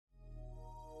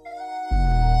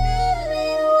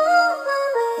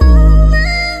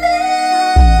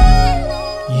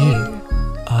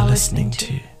listening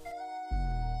to.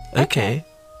 Okay,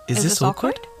 is this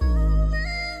awkward?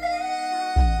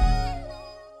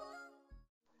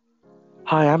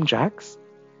 Hi, I'm Jax.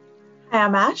 Hi,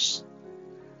 I'm Ash.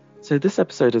 So this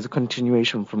episode is a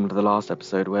continuation from the last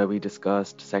episode where we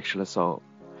discussed sexual assault.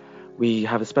 We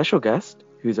have a special guest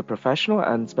who's a professional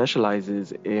and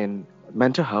specializes in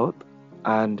mental health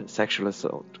and sexual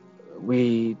assault.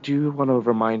 We do want to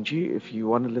remind you, if you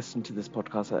want to listen to this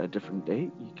podcast at a different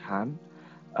date, you can.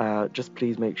 Just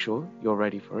please make sure you're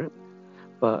ready for it.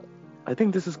 But I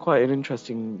think this is quite an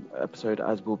interesting episode,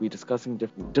 as we'll be discussing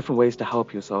different ways to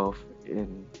help yourself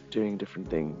in doing different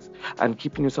things and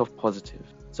keeping yourself positive.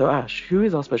 So Ash, who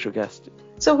is our special guest?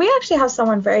 So we actually have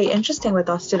someone very interesting with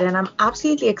us today, and I'm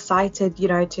absolutely excited,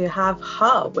 to have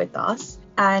her with us.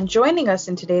 And joining us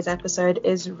in today's episode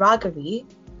is Raghavi,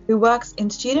 who works in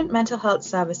student mental health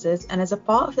services and is a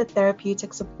part of the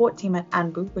therapeutic support team at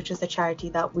ANBU, which is the charity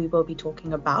that we will be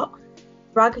talking about.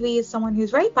 Raghavi is someone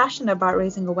who's very passionate about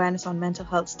raising awareness on mental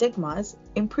health stigmas,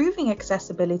 improving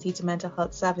accessibility to mental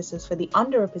health services for the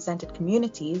underrepresented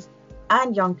communities,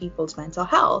 and young people's mental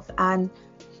health. And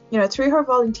through her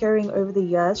volunteering over the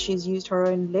years, she's used her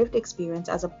own lived experience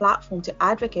as a platform to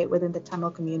advocate within the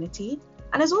Tamil community,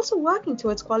 and is also working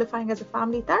towards qualifying as a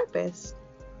family therapist.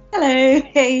 Hello,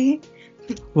 hey.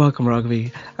 Welcome,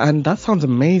 Raghavi. And that sounds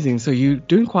amazing. So you're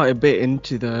doing quite a bit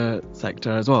into the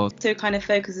sector as well. So it kind of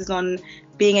focuses on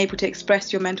being able to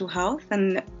express your mental health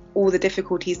and all the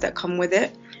difficulties that come with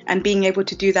it, and being able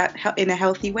to do that in a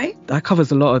healthy way. That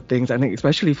covers a lot of things, I think,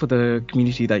 especially for the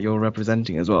community that you're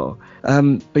representing as well.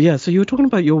 But yeah, so you were talking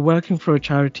about you're working for a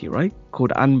charity, right?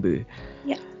 Called ANBU.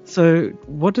 Yeah. So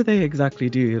what do they exactly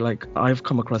do? Like, I've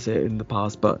come across it in the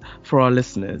past, but for our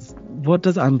listeners, what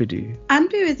does ANBU do?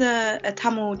 ANBU is a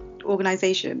Tamil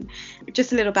organisation.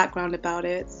 Just a little background about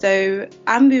it. So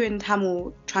ANBU in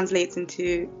Tamil translates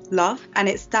into love, and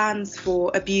it stands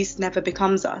for Abuse Never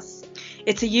Becomes Us.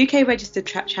 It's a UK registered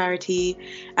charity,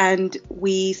 and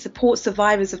we support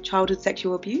survivors of childhood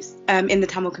sexual abuse in the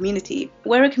Tamil community.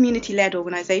 We're a community-led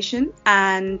organisation,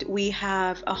 and we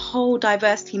have a whole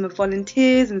diverse team of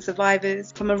volunteers and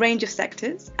survivors from a range of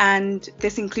sectors, and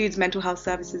this includes mental health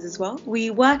services as well. We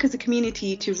work as a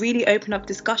community to really open up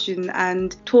discussion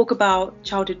and talk about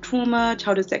childhood trauma,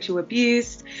 childhood sexual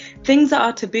abuse, things that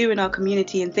are taboo in our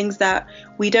community and things that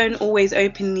we don't always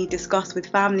openly discuss with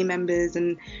family members.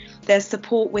 And there's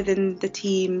support within the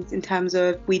teams in terms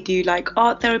of, we do like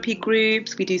art therapy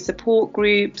groups, we do support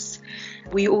groups.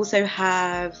 We also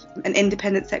have an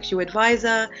independent sexual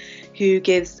advisor who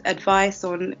gives advice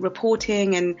on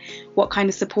reporting and what kind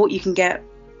of support you can get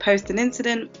post an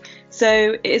incident.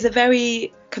 So it is a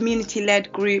very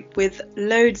community-led group with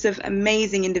loads of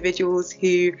amazing individuals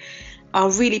who are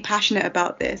really passionate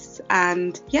about this.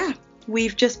 And yeah,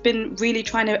 we've just been really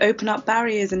trying to open up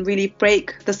barriers and really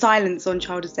break the silence on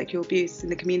childhood sexual abuse in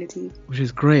the community. Which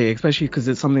is great, especially because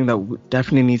it's something that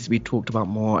definitely needs to be talked about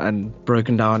more and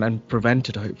broken down and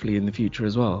prevented, hopefully, in the future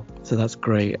as well. So that's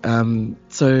great.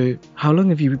 So how long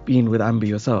have you been with ANBU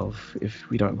yourself, if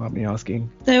we don't mind me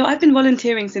asking? So I've been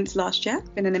volunteering since last year. It's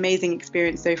been an amazing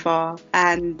experience so far,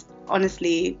 and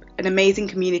honestly, an amazing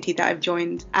community that I've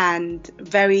joined, and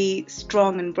very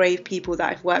strong and brave people that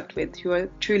I've worked with who are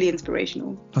truly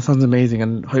inspirational. That sounds amazing,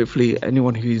 and hopefully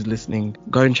anyone who's listening,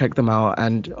 go and check them out,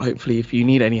 and hopefully if you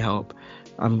need any help,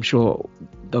 I'm sure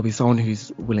there'll be someone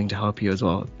who's willing to help you as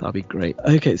well. That'll be great.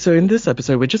 Okay, so in this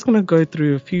episode, we're just going to go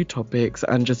through a few topics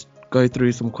and just go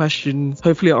through some questions,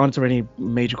 hopefully answer any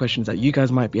major questions that you guys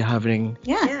might be having.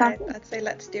 Yeah, I'd say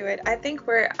let's do it.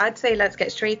 I'd say let's get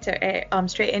straight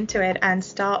into it and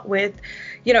start with,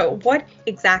 what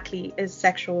exactly is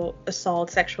sexual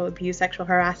assault, sexual abuse, sexual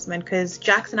harassment? Because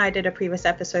Jax and I did a previous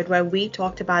episode where we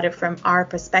talked about it from our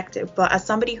perspective, but as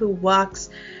somebody who works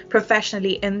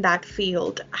professionally in that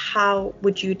field, how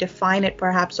would you define it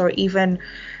perhaps, or even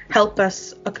help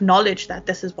us acknowledge that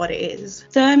this is what it is?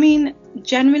 So I mean,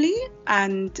 generally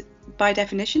and by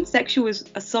definition, sexual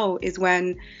assault is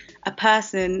when a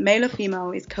person, male or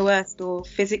female, is coerced or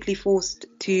physically forced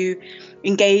to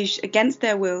engage against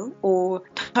their will or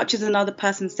touches another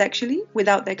person sexually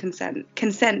without their consent.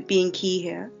 Consent being key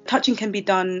here. Touching can be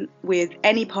done with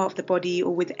any part of the body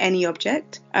or with any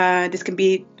object. This can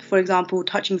be, for example,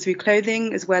 touching through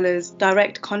clothing as well as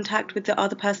direct contact with the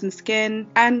other person's skin.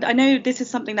 And I know this is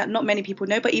something that not many people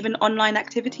know, but even online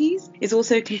activities is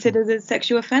also considered a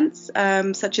sexual offence,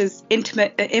 such as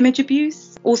intimate image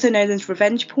abuse, also known as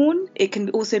revenge porn. It can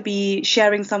also be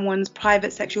sharing someone's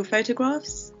private sexual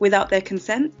photographs without their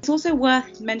consent. It's also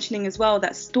worth mentioning as well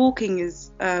that stalking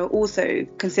is also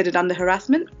considered under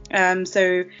harassment.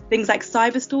 So things like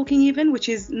cyber stalking even, which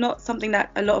is not something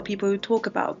that a lot of people talk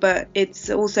about, but it's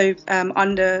also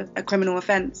under a criminal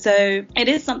offence. So it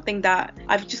is something that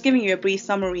I've just given you a brief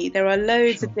summary. There are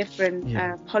loads of different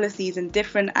policies and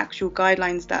different actual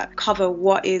guidelines that cover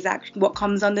what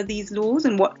comes under these laws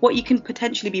and what you can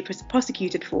potentially be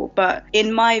prosecuted for. But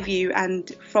in my view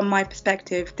and from my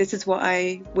perspective, this is what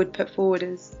I would put forward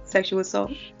as sexual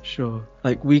assault. Sure.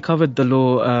 Like we covered the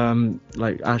law,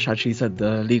 like Ash actually said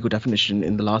the legal definition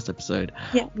in the last episode.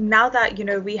 Yeah. Now that,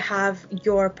 we have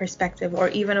your perspective or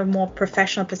even a more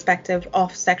professional perspective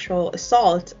of sexual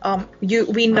assault,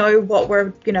 we know what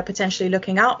we're, potentially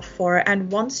looking out for.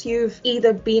 And once you've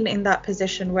either been in that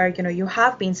position where, you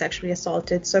have been sexually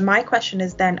assaulted. So my question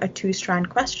is then a two-strand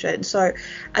question. So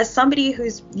as somebody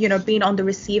who's, been on the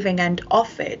receiving end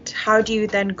of it, how do you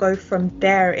then go from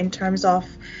there in terms of,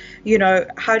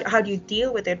 how do you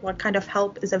deal with it? What kind of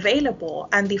help is available?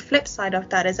 And the flip side of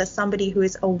that is, as somebody who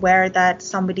is aware that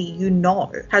somebody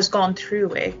has gone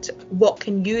through it, what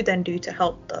can you then do to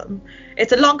help them?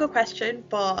 It's a longer question,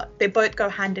 but they both go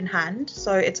hand in hand.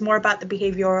 So it's more about the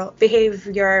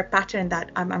behavior pattern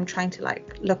that I'm trying to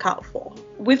look out for.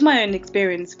 With my own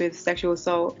experience with sexual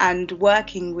assault and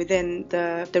working within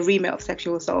the remit of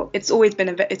sexual assault, it's always been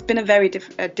a very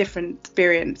different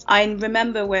experience. I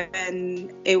remember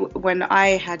when I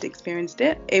had experienced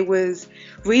it, it was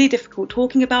really difficult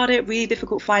talking about it, really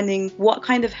difficult finding what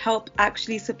kind of help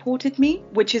actually supported me,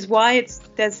 which is why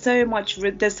there's so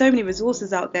many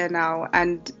resources out there now.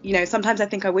 And sometimes I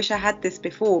think I wish I had this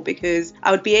before, because I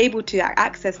would be able to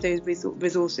access those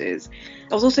resources.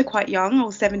 I was also quite young. I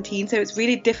was 17, so it's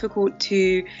really difficult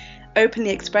to openly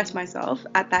express myself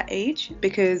at that age,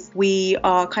 because we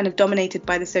are kind of dominated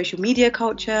by the social media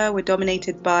culture. We're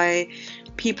dominated by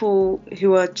people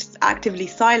who are just actively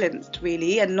silenced,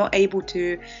 really, and not able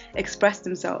to express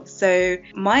themselves. So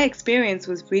my experience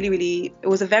was it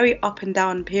was a very up and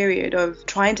down period of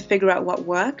trying to figure out what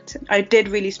worked. I did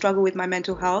really struggle with my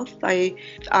mental health.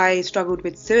 I struggled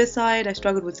with suicide. I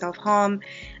struggled with self-harm,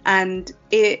 and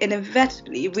it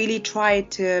inevitably really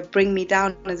tried to bring me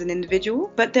down as an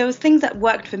individual. But there was things that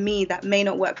worked for me that may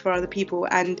not work for other people,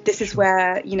 and this is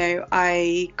where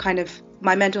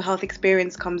my mental health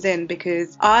experience comes in,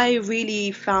 because I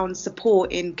really found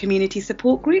support in community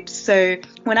support groups. So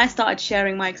when I started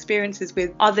sharing my experiences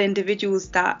with other individuals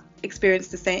that experienced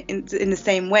the same in the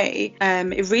same way,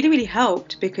 it really, really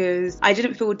helped, because I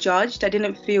didn't feel judged. I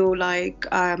didn't feel like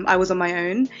I was on my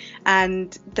own.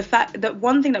 And the fact that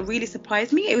one thing that really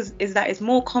surprised me is that it's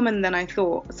more common than I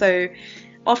thought. So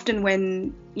often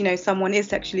when someone is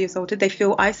sexually assaulted, they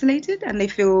feel isolated and they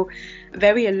feel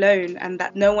very alone, and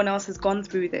that no one else has gone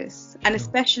through this. And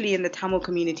especially in the Tamil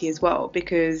community as well,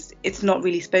 because it's not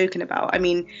really spoken about. I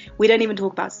mean, we don't even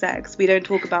talk about sex. We don't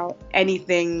talk about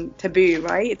anything taboo,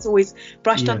 right? It's always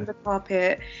brushed under the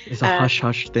carpet. It's a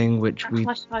hush-hush thing, which we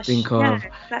think of. Yeah,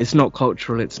 exactly. It's not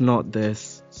cultural. It's not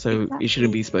this. So It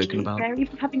shouldn't be spoken about.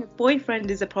 Even having a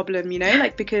boyfriend is a problem,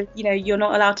 because, you're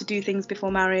not allowed to do things before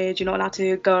marriage. You're not allowed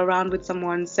to go around with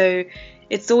someone. So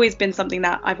it's always been something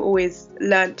that I've always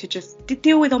learned to just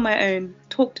deal with on my own,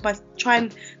 try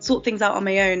and sort things out on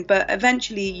my own. But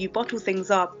eventually you bottle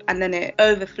things up and then it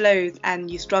overflows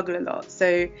and you struggle a lot.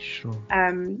 So sure.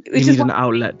 You need an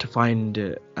outlet to find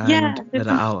it and let it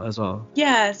out as well.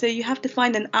 Yeah, so you have to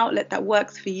find an outlet that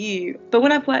works for you. But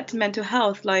when I've worked in mental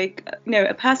health,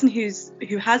 a person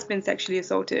who has been sexually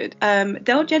assaulted,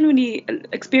 they'll generally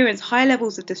experience high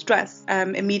levels of distress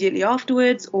immediately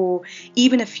afterwards, or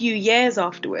even a few years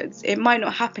afterwards. It might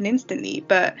not happen instantly,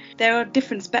 but there are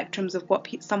different spectrums of what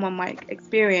someone might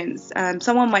experience.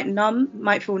 Someone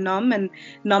might feel numb and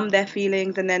numb their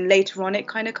feelings, and then later on it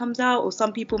kind of comes out. Or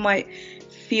some people might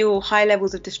feel high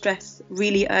levels of distress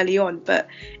really early on, but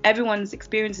everyone's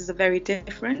experiences are very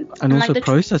different. And also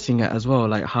processing it as well,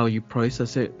 like how you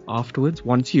process it afterwards.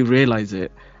 Once you realize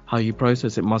it, how you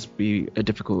process it must be a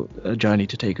difficult journey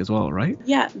to take as well, right?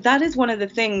 Yeah, that is one of the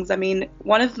things. I mean,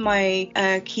 one of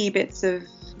my key bits of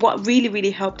what really,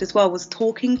 really helped as well was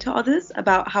talking to others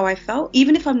about how I felt.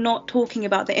 Even if I'm not talking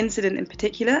about the incident in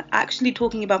particular, actually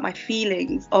talking about my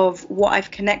feelings of what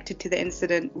I've connected to the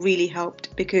incident really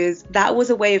helped, because that was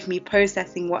a way of me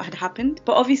processing what had happened.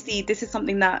 But obviously this is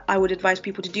something that I would advise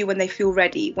people to do when they feel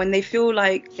ready,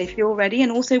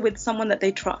 and also with someone that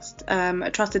they trust,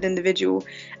 a trusted individual.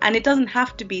 And it doesn't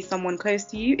have to be someone close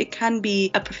to you. It can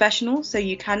be a professional, so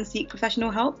you can seek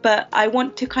professional help. But I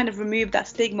want to kind of remove that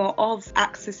stigma of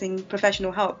access accessing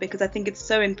professional help, because I think it's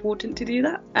so important to do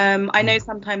that. I know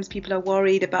sometimes people are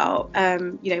worried about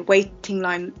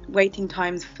waiting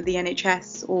times for the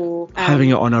NHS, or having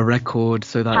it on a record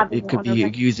so that having it it could on a be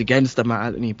record. used against them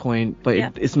at any point, but Yeah.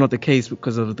 it's not the case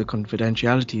because of the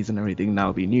confidentialities and everything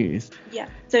now being used. Yeah,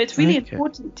 so it's really Okay.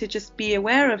 important to just be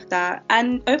aware of that,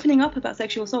 and opening up about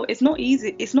sexual assault. It's not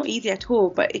easy at all,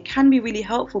 but it can be really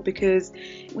helpful because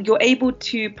you're able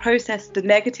to process the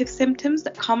negative symptoms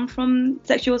that come from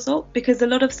sexual assault, because a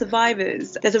lot of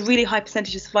survivors, there's a really high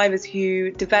percentage of survivors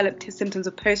who developed symptoms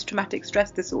of post-traumatic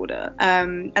stress disorder,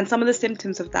 and some of the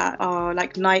symptoms of that are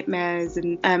like nightmares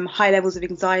and high levels of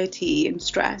anxiety and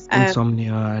stress.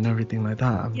 Insomnia and everything like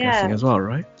that, I'm guessing as well,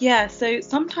 right? Yeah, so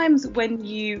sometimes when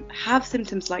you have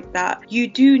symptoms like that, you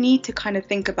do need to kind of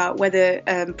think about whether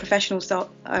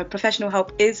professional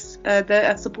help is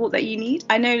the support that you need.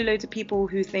 I know loads of people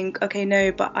who think, okay,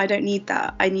 no, but I don't need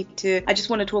that. I just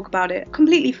want to talk about it.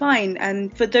 Completely fine.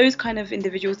 And for those kind of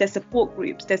individuals, there's support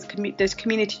groups, there's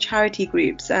community charity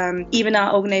groups. Even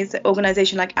our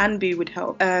organization like ANBU would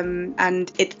help,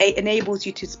 and it enables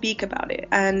you to speak about it.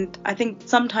 And I think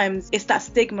sometimes it's that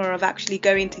stigma of actually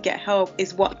going to get help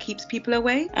is what keeps people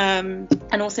away,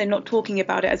 and also not talking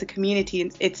about it as a community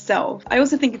itself. I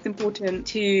also think it's important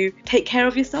to take care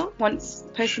of yourself once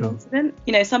post an incident.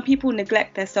 You know, some people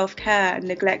neglect their self-care,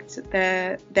 neglect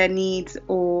their needs,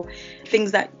 or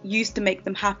things that used to make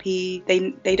them happy.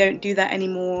 They don't do that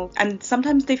anymore, and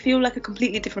sometimes they feel like a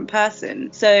completely different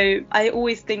person. So I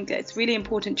always think that it's really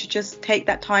important to just take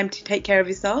that time to take care of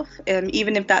yourself,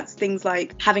 even if that's things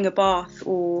like having a bath,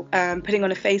 or putting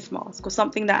on a face mask, or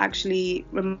something that actually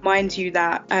reminds you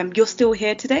that you're still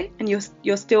here today and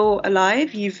you're still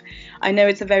alive. I know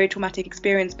it's a very traumatic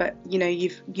experience, but you know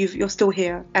you're still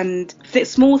here, and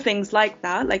small things like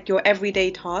that, like your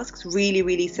everyday tasks,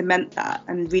 really cement that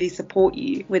and really support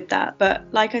you with that. But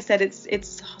like I said,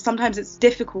 it's sometimes it's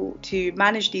difficult to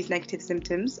manage these negative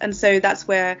symptoms, and so that's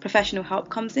where professional help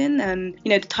comes in. And you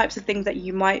know, the types of things that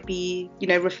you might be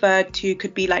referred to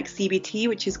could be like CBT,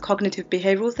 which is cognitive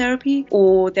behavioral therapy,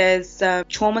 or there's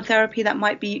trauma therapy that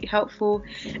might be helpful.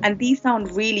 And these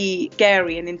sound really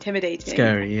scary and intimidating.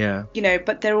 Scary, yeah.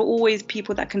 But there are always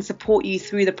people that can support you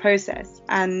through the process.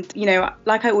 And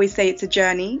like I always say, it's a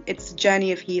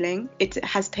journey of healing. It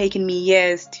has taken me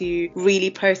years to really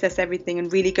process everything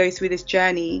and really go through this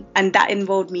journey, and that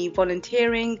involved me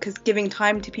volunteering, because giving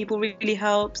time to people really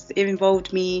helps. It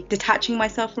involved me detaching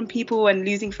myself from people and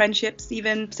losing friendships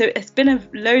even. So it's been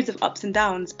loads of ups and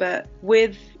downs, but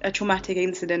with a traumatic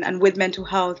incident and with mental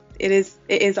health, it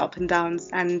is up and downs,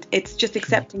 and it's just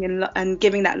accepting and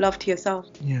giving that love to yourself.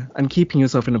 Yeah, and keeping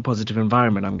yourself in a positive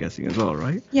environment, I'm guessing as well,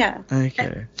 right? Yeah.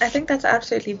 Okay. I think that's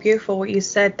absolutely beautiful what you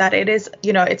said, that it is,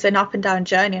 it's an up and down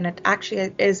journey, and it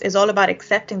actually is all about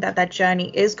accepting that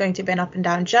journey is going to be an up and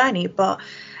down journey. But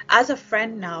as a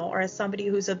friend now, or as somebody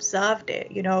who's observed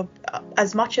it,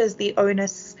 as much as the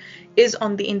onus is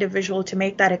on the individual to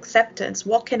make that acceptance,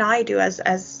 what can I do as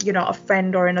a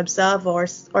friend or an observer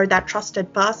or that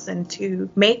trusted person to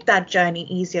make that journey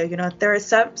easier? There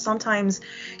are sometimes,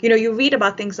 you read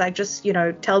about things like just,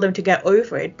 tell them to get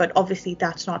over it, but obviously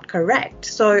that's not correct.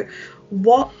 So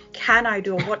what can I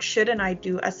do, or what shouldn't I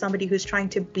do as somebody who's trying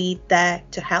to be there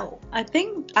to help? I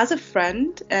think as a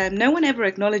friend, no one ever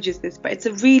acknowledges this, but it's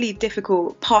a really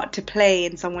difficult part to play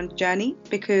in someone's journey,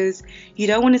 because you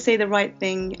don't want to say the right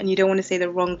thing and you don't want to say the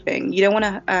wrong thing. You don't want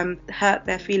to hurt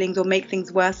their feelings or make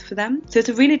things worse for them. So it's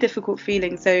a really difficult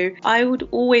feeling. So I would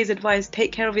always advise,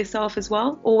 take care of yourself as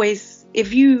well. Always,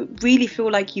 if you really feel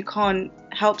like you can't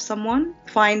help someone,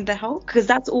 find the help, because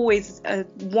that's always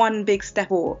one big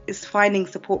step is finding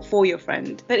support for your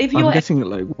friend. But if you're guessing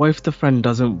like, what if the friend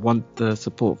doesn't want the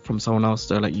support from someone else,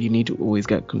 though? Like, you need to always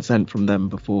get consent from them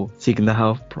before seeking the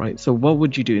help, right? So what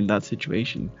would you do in that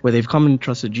situation where they've come and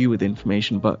trusted you with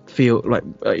information, but feel like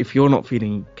if you're not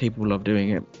feeling capable of doing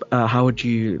it, how would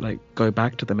you like go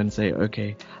back to them and say,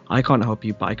 okay, I can't help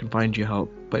you, but I can find you help?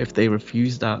 But if they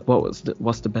refuse that, what's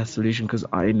the best solution? Because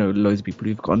I know loads of people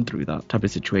who've gone through that type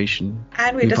of situation.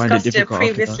 And we discussed it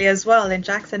previously as well. And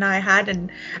Jax and I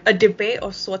had a debate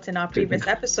of sorts in our previous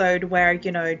episode where,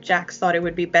 Jax thought it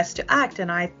would be best to act and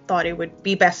I thought it would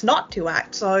be best not to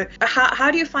act. So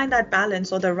how do you find that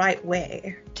balance or the right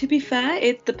way? To be fair,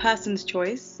 it's the person's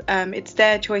choice. It's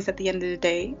their choice at the end of the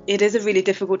day. It is a really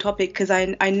difficult topic, because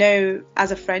I know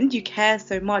as a friend you care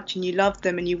so much and you love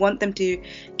them and you want them to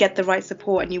get the right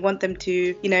support and you want them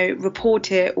to,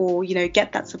 report it or,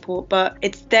 get that support. But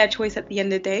it's their choice at the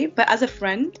end of the day. But as a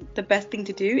friend, the best thing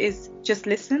to do is just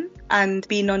listen and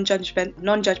be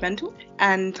non-judgmental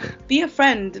and be a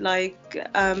friend. Like,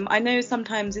 I know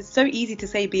sometimes it's so easy to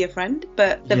say be a friend,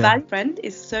 but the value friend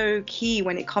is so key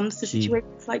when it comes to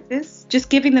situations like this. Just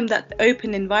giving them that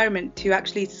open environment to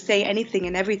actually say anything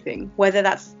and everything, whether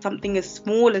that's something as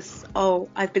small as, oh,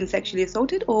 I've been sexually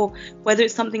assaulted, or whether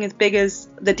it's something as big as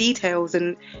the details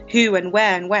and who and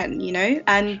where and when, you know.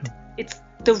 And it's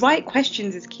the right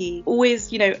questions is key.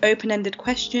 Always, you know, open-ended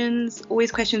questions,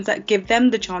 always questions that give them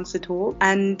the chance to talk,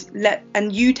 and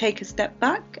you take a step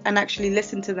back and actually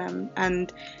listen to them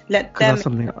and let them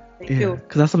feel.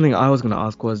 Because that's something I was going to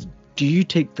ask was, do you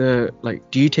take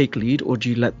lead, or do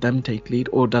you let them take lead,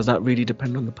 or does that really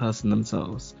depend on the person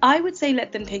themselves? I would say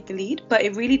let them take the lead, but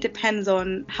it really depends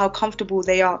on how comfortable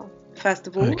they are. First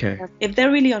of all, if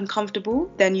they're really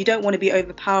uncomfortable, then you don't want to be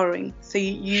overpowering. So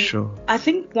I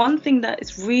think one thing that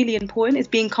is really important is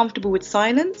being comfortable with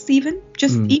silence, even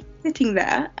sitting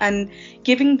there and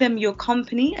giving them your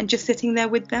company and just sitting there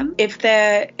with them. If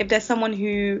there's someone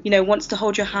who, you know, wants to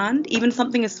hold your hand, even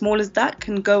something as small as that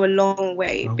can go a long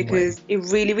way, because it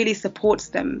really, really supports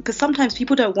them. Because sometimes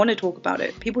people don't want to talk about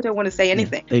it. People don't want to say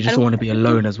anything. They just want to be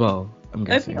alone as well. I'm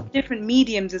guessing. Open up different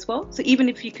mediums as well. So even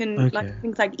if you can, like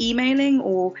things like emailing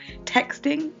or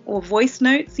texting or voice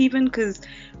notes, even, because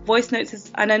voice notes is,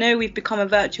 and I know we've become a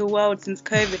virtual world since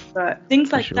COVID, but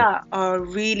things like that are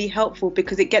really helpful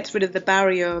because it gets rid of the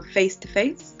barrier of face to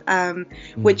face,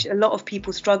 which a lot of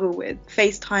people struggle with.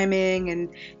 FaceTiming and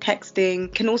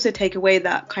texting can also take away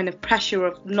that kind of pressure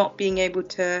of not being able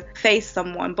to face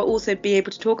someone, but also be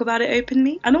able to talk about it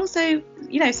openly. And also,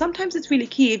 you know, sometimes it's really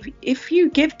key if you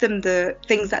give them the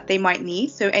things that they might need,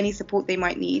 so any support they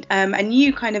might need, and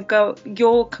you kind of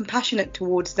you're compassionate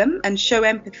towards them and show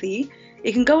empathy,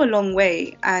 it can go a long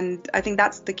way. And I think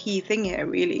that's the key thing here,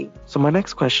 really. So my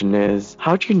next question is,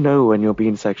 how do you know when you're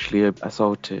being sexually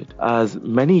assaulted? As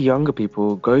many younger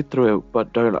people go through it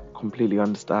but don't completely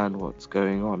understand what's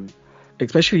going on.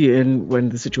 Especially when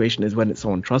the situation is when it's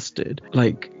someone trusted.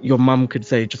 Like, your mum could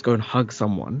say, just go and hug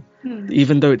someone.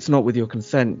 Even though it's not with your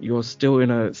consent, you're still in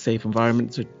a safe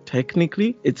environment. So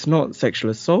technically, it's not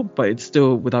sexual assault, but it's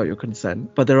still without your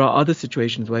consent. But there are other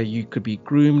situations where you could be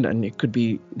groomed, and it could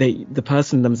be the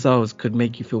person themselves could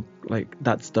make you feel like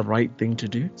that's the right thing to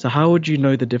do. So how would you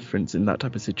know the difference in that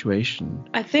type of situation?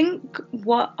 I think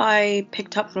what I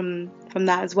picked up from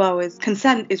that as well is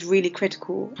consent is really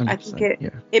critical. I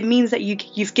think it means that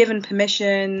you've given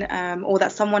permission, or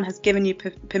that someone has given you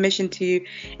permission to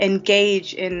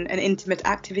engage in an intimate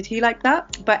activity like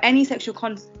that. But any sexual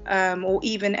or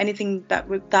even anything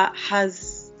that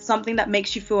has something that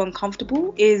makes you feel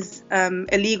uncomfortable is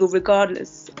illegal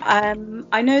regardless.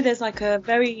 I know there's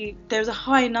a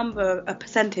high a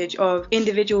percentage of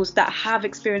individuals that have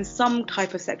experienced some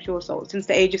type of sexual assault since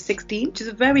the age of 16, which is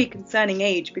a very concerning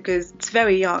age because it's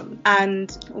very young.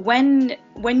 And when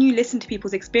you listen to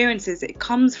people's experiences, it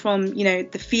comes from, you know,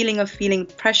 the feeling of feeling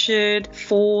pressured,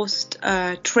 forced,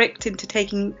 tricked into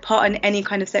taking part in any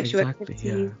kind of sexual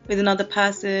activity with another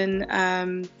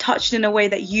person, touched in a way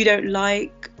that you don't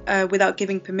like, without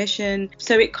giving permission.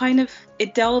 So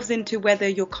it delves into whether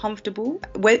you're comfortable.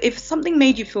 If something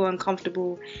made you feel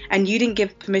uncomfortable and you didn't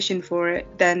give permission for it,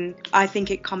 then I think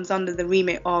it comes under the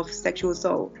remit of sexual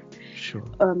assault,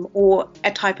 or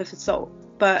a type of assault.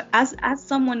 But as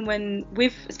someone,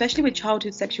 especially with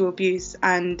childhood sexual abuse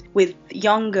and with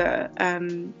younger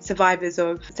survivors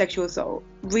of sexual assault,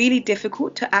 really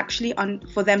difficult to actually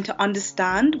for them to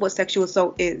understand what sexual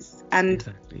assault is. And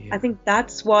I think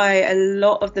that's why a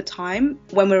lot of the time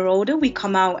when we're older, we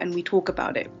come out and we talk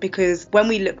about it, because when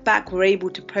we look back, we're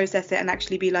able to process it and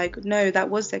actually be like, no,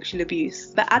 that was sexual abuse.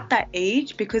 But at that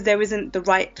age, because there isn't the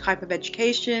right type of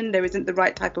education, there isn't the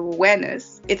right type of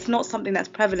awareness, it's not something that's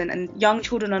prevalent, and young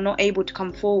children are not able to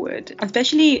come forward,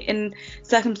 especially in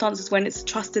circumstances when it's a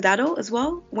trusted adult as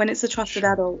well. When it's a trusted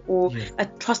adult or a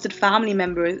trusted family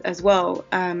member as well,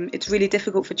 it's really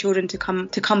difficult for children to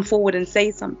come forward and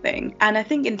say something. And I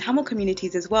think in Tamil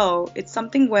communities as well, it's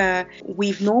something where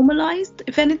we've normalized,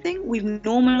 if anything,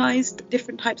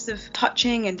 different types of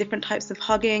touching and different types of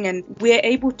hugging, and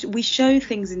we show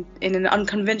things in an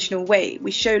unconventional way.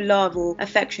 We show love or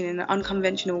affection in an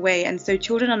unconventional way, and so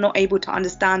children are not able to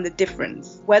understand the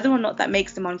difference. Whether or not that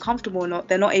makes them uncomfortable or not,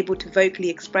 they're not able to vocally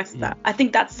express that. I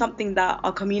think that's something that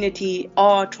our community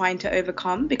are trying to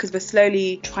overcome, because we're slowly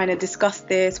really trying to discuss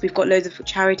this. We've got loads of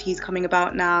charities coming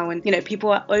about now, and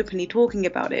people are openly talking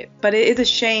about it. But it is a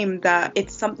shame that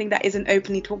it's something that isn't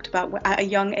openly talked about at a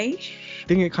young age. I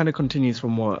think it kind of continues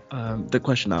from what the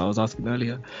question that I was asking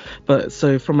earlier. But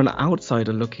so from an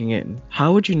outsider looking in,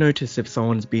 how would you notice if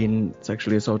someone's been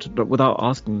sexually assaulted, but without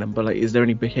asking them? But like, is there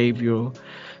any behavioral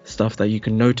stuff that you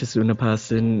can notice in a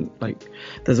person? Like,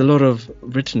 there's a lot of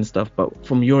written stuff, but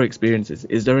from your experiences,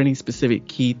 is there any specific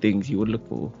key things you would look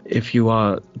for if you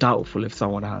are doubtful if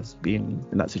someone has been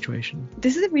in that situation?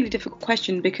 This is a really difficult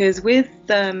question, because with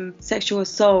sexual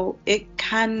assault,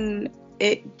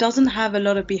 it doesn't have a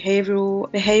lot of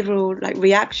behavioral like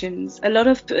reactions. A lot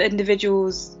of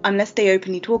individuals, unless they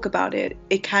openly talk about it,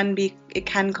 it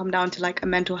can come down to like a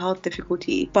mental health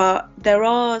difficulty. But there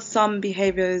are some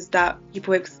behaviors that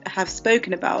people have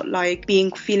spoken about, like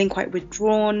feeling quite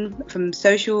withdrawn from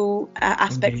social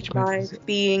aspects of life,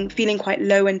 feeling quite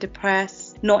low and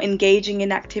depressed, not engaging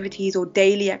in activities or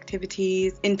daily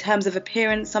activities. In terms of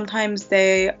appearance, sometimes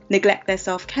they neglect their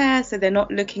self-care, so they're not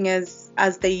looking as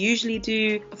they usually do.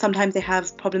 Sometimes they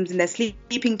have problems in their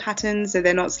sleeping patterns, so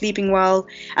they're not sleeping well,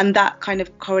 and that kind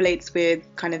of correlates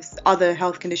with kind of other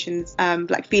health conditions,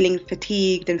 like feeling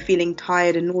fatigued and feeling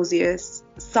tired and nauseous.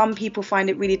 Some people find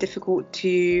it really difficult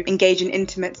to engage in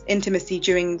intimacy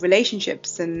during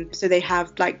relationships, and so they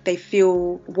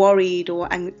feel worried or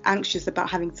anxious about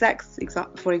having sex,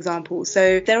 for example.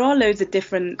 So there are loads of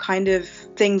different kind of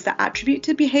things that attribute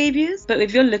to behaviors. But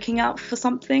if you're looking out for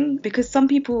something, because some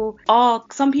people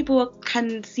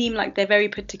can seem like they're very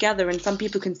put together, and some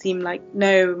people can seem like,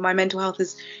 no, my mental health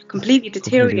is completely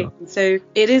deteriorating. So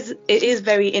it is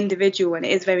very individual, and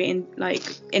it is very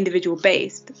individual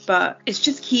based. But it's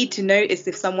just key to notice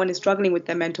if someone is struggling with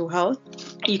their mental health.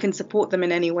 You can support them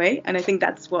in any way, and I think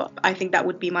that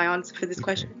would be my answer for this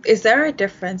question. Is there a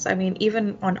difference? I mean,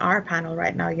 even on our panel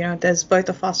right now, there's both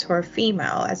of us who are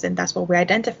female, as in that's what we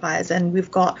identify as, and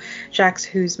we've got Jax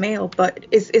who's male. But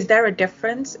is there a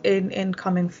difference in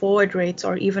coming forward rates,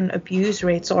 or even abuse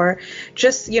rates, or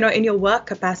just in your work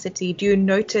capacity? Do you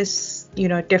notice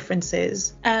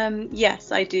differences?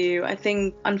 Yes, I do. I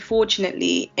think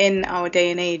unfortunately in our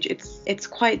day and age, it's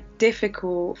quite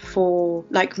difficult for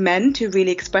like men to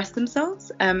really express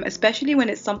themselves, especially when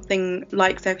it's something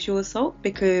like sexual assault,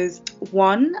 because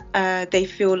one, they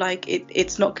feel like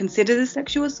it's not considered a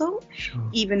sexual assault,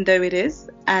 even though it is,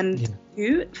 and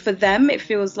two, for them it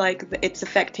feels like it's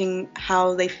affecting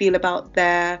how they feel about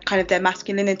their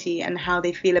masculinity and how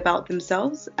they feel about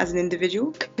themselves as an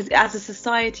individual. Because as a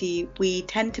society, we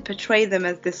tend to portray them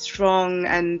as this strong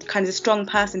and kind of strong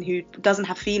person who doesn't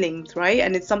have feelings, right?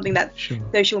 And it's something that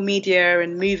social media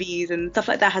and movies and stuff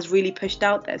like that has really pushed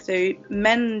out there. So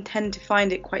men tend to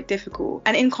find it quite difficult.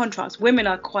 And in contrast, women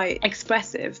are quite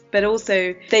expressive, but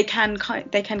also they can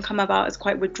come about as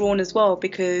quite withdrawn as well,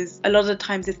 because a lot of the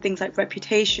times it's things like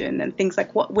reputation and things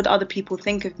like, what would other people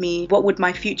think of me? What would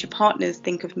my future partners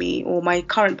think of me, or my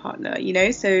current partner?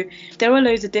 So there are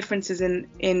loads of differences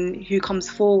in who comes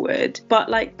forward. But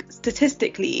like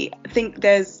statistically, I think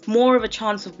there's more of a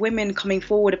chance of women coming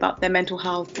forward about their mental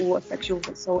health or sexual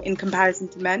assault in comparison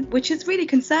to men, which is really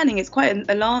concerning. It's quite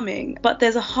alarming. But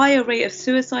there's a higher rate of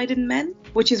suicide in men,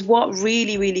 which is what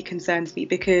really, really concerns me,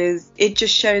 because it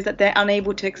just shows that they're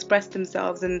unable to express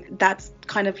themselves, and that's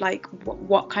kind of like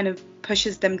what kind of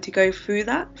pushes them to go through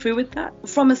with that.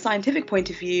 From a scientific point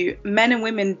of view, men and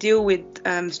women deal with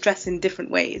stress in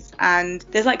different ways, and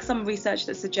there's like some research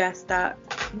that suggests that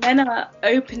men are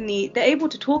they're able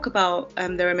to talk about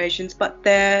their emotions, but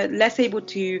they're less able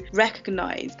to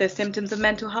recognize the symptoms of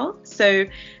mental health. So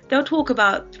they'll talk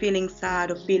about feeling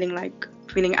sad or feeling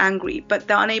angry, but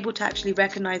they're unable to actually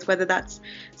recognize whether that's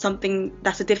something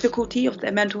that's a difficulty of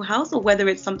their mental health, or whether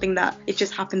it's something that it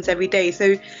just happens every day.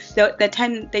 So they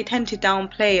tend to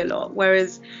downplay a lot,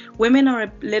 whereas women are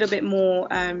a little bit more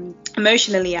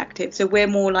emotionally active, so we're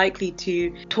more likely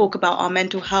to talk about our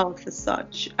mental health as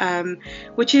such,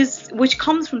 which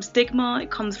comes from stigma. It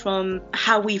comes from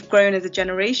how we've grown as a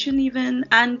generation, even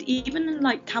in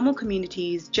like Tamil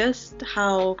communities, just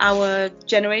how our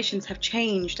generations have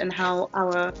changed and how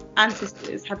our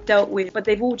ancestors have dealt with, but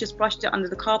they've all just brushed it under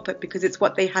the carpet because it's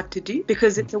what they had to do,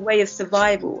 because it's a way of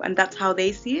survival, and that's how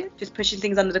they see it, just pushing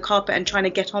things under the carpet and trying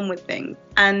to get on with things.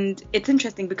 And it's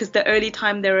interesting because the only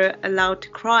time they're allowed to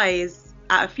cry is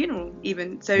at a funeral,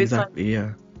 even. So exactly,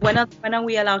 it's like, when are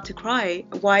we allowed to cry?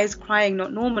 Why is crying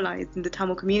not normalized in the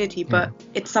Tamil community? But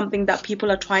it's something that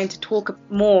people are trying to talk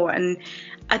more, and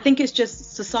I think it's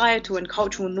just societal and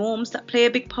cultural norms that play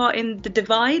a big part in the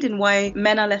divide and why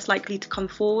men are less likely to come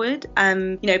forward.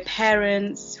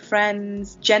 Parents,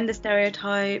 friends, gender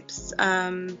stereotypes,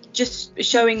 just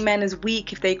showing men as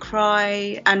weak if they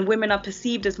cry, and women are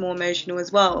perceived as more emotional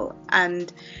as well,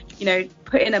 and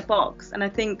put in a box. And I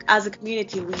think as a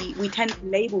community we tend to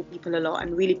label people a lot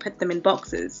and really put them in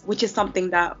boxes, which is something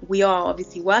that we are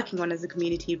obviously working on as a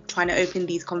community, trying to open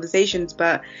these conversations.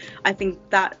 But I think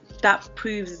that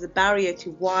proves as a barrier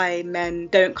to why men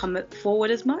don't come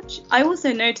forward as much. I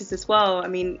also notice as well,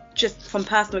 just from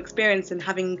personal experience and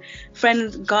having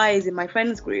guys in my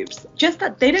friends groups, just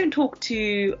that they don't talk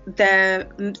to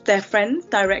their friends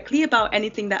directly about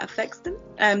anything that affects them.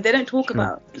 They don't talk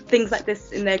about things like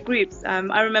this in their groups.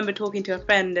 I remember talking to a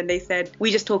friend and they said,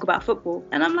 we just talk about football.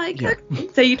 And I'm like, okay,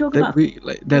 so you talk about...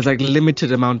 there's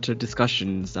limited amount of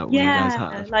discussions that we guys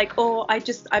have.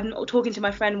 I'm talking to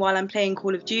my friend while I'm playing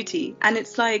Call of Duty. And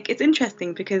it's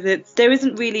interesting because there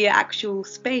isn't really an actual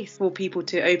space for people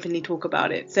to openly talk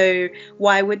about it. So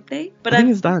why would they? But the thing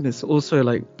is that it's also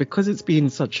because it's been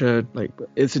such a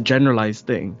it's a generalized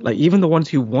thing. Even the ones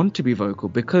who want to be vocal,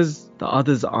 because the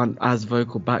others aren't as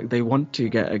vocal back, they want to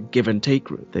get a give and take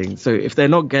thing. So if they're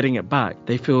not getting it back,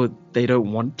 they feel they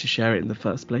don't want to share it in the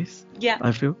first place. Yeah,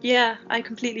 I feel. Yeah, I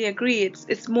completely agree.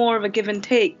 It's more of a give and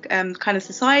take kind of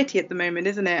society at the moment,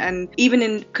 isn't it? And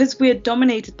even because we're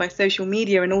dominated by social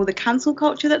media and all the cancel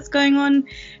culture that's going on,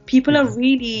 people are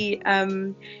really,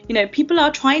 people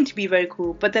are trying to be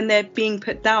vocal, but then they're being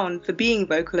put down for being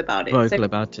vocal about it.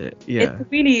 Yeah. It's a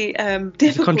really difficult.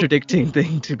 It's a contradicting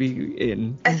thing to be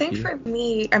in. I think for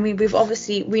me,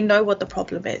 we know what the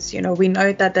problem is. We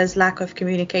know that there's lack of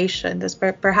communication. There's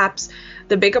perhaps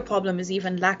the bigger problem is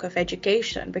even lack of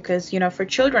education, because for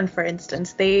children, for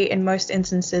instance, they in most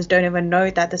instances don't even know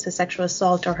that this is sexual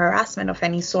assault or harassment of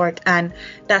any sort, and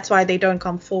that's why they don't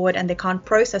come forward and they can't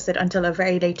process it until a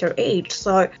very later age.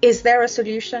 So is there a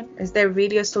solution? Is there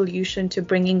really a solution to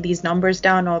bringing these numbers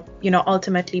down, or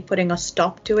ultimately putting a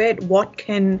stop to it? What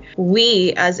can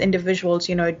we as individuals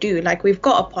do? We've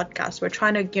got a podcast, we're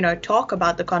trying to talk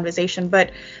about the conversation,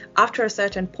 but after a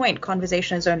certain point,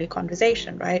 conversation is only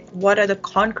conversation, right? What are the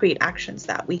concrete actions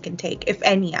that we can take, if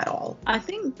any at all? I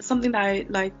think something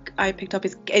that I picked up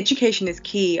is education is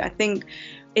key. I think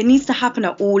it needs to happen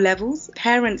at all levels.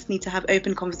 Parents need to have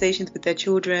open conversations with their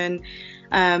children.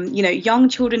 Young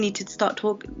children need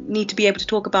to be able to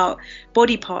talk about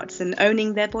body parts and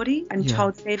owning their body and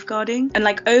child safeguarding,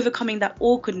 and overcoming that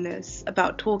awkwardness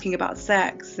about talking about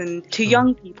sex, and to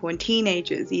young people and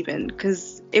teenagers even,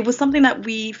 because it was something that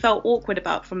we felt awkward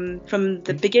about from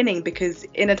the beginning, because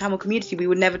in a Tamil community we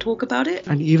would never talk about it.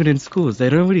 And even in schools they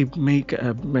don't really make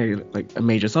a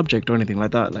major subject or anything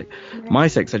like that. My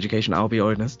sex education, I'll be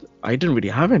honest, I didn't really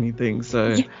have anything.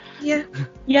 So yeah.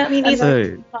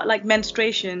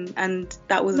 Menstruation, and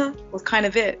that was kind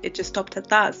of it. It just stopped at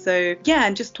that. So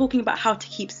and just talking about how to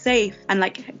keep safe, and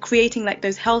creating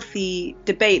those healthy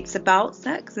debates about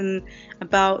sex and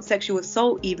about sexual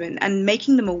assault even, and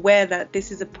making them aware that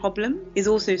this is a problem is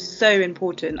also so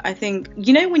important. I think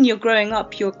when you're growing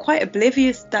up, you're quite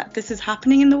oblivious that this is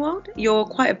happening in the world. You're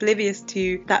quite oblivious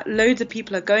to that loads of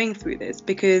people are going through this,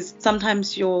 because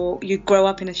sometimes you grow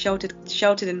up in a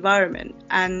sheltered environment,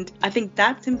 and I think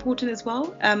that's important as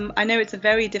well. I know it's a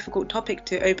very difficult topic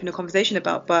to open a conversation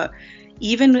about, but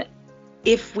even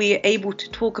if we're able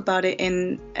to talk about it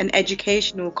in an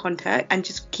educational context, and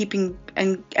just keeping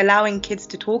and allowing kids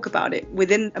to talk about it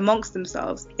amongst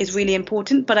themselves is really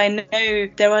important. But I know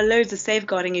there are loads of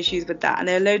safeguarding issues with that, and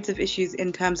there are loads of issues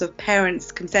in terms of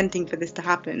parents consenting for this to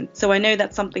happen. So I know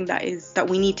that's something that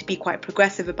we need to be quite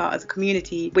progressive about as a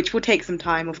community, which will take some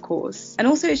time, of course. And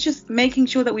also it's just making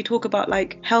sure that we talk about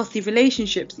healthy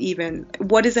relationships even.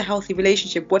 What is a healthy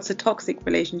relationship? What's a toxic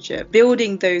relationship?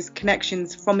 Building those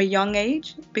connections from a young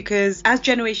age, because as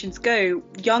generations go,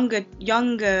 younger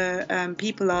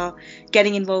people are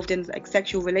getting involved in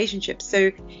sexual relationships.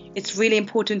 So it's really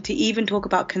important to even talk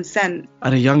about consent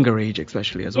at a younger age,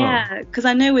 especially as well. Yeah, because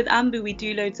I know with AMBU we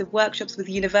do loads of workshops with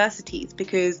universities,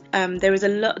 because there's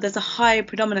a high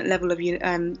predominant level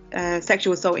of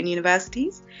sexual assault in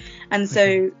universities, and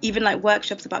so even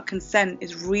workshops about consent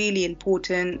is really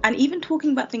important. And even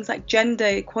talking about things like gender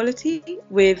equality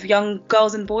with young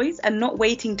girls and boys, and not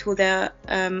waiting till they're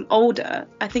older.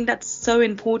 I think that's so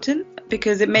important,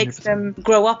 because it makes 100%. Them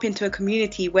grow up into a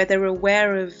community where they're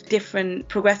aware of different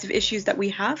progressive issues that we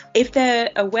have. If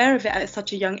they're aware of it at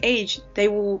such a young age, they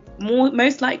will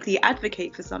most likely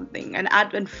advocate for something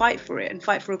and fight for it and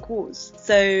fight for a cause.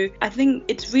 So I think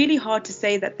it's really hard to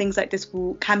say that things like this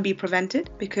can be prevented,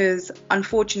 because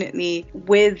unfortunately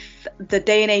with the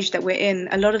day and age that we're in,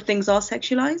 a lot of things are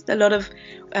sexualized. A lot of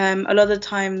the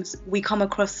times we come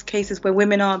across cases where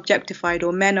women are objectified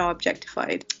or men are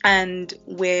objectified, and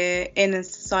we're in a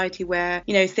society where,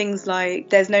 you know, things like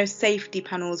there's no safety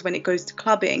panels when it goes to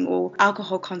clubbing or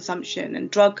alcohol consumption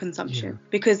and drug consumption,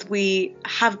 because we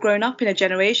have grown up in a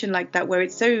generation like that where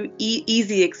it's so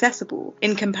easy accessible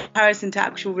in comparison to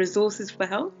actual resources for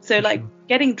health. So like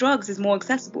getting drugs is more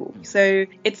accessible. So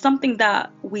it's something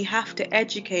that we have to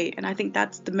educate, and I think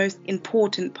that's the most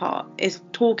important part, is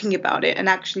talking about it and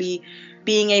actually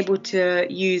being able to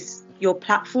use your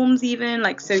platforms, even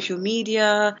like social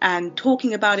media, and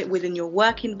talking about it within your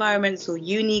work environments or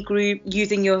uni group,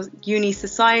 using your uni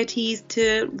societies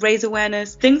to raise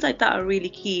awareness. Things like that are really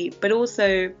key, but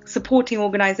also supporting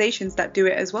organizations that do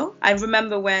it as well. I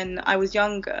remember when I was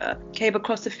younger, came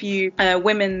across a few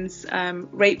women's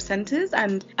rape centers,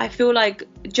 and I feel like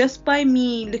just by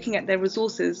me looking at their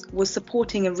resources was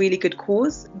supporting a really good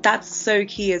cause. That's so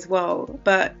key as well.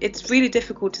 But it's really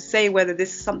difficult to say whether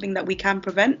this is something that we can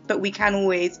prevent, but we can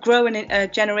always grow in a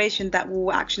generation that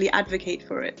will actually advocate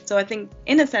for it. So I think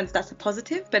in a sense that's a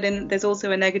positive, but there's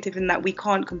also a negative in that we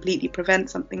can't completely prevent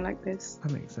something like this.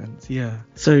 That makes sense, yeah.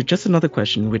 So just another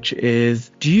question, which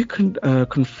is, do you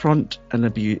confront an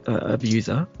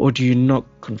abuser, or do you not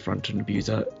confront an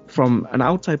abuser from an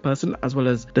outside person as well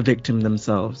as the victim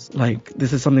themselves? Like,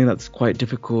 this is something that's quite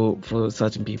difficult for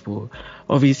certain people,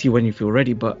 obviously when you feel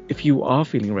ready, but if you are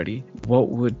feeling ready, what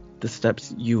would the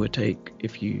steps you would take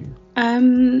if you...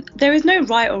 There is no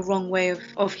right or wrong way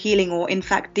of healing or in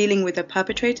fact dealing with a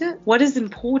perpetrator. What is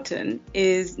important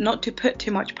is not to put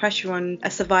too much pressure on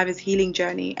a survivor's healing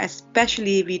journey,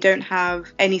 especially if you don't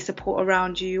have any support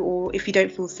around you or if you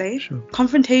don't feel safe. Sure.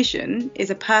 Confrontation is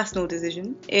a personal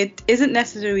decision. It isn't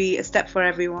necessarily a step for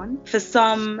everyone. For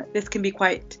some, this can be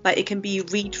quite, like, it can be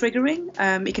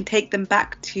re-triggering. It can take them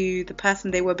back to the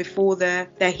person they were before their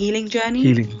healing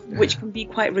journey, which can be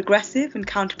quite regressive and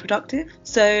counterproductive.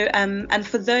 So and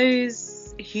for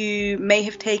those who may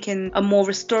have taken a more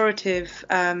restorative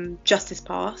justice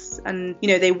path, and you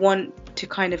know they want to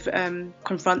kind of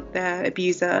confront their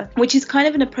abuser, which is kind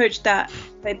of an approach that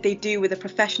they do with a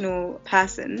professional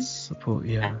person. Support,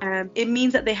 yeah. It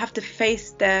means that they have to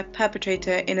face their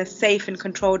perpetrator in a safe and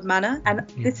controlled manner, and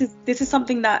this is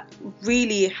something that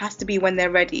really has to be when they're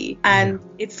ready, and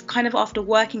it's kind of after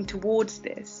working towards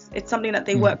this. It's something that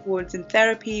they work towards in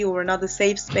therapy or another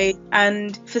safe space,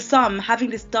 and for some, having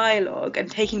this dialogue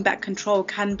and taking back control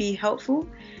can be helpful.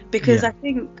 Because I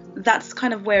think that's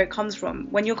kind of where it comes from.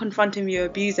 When you're confronting your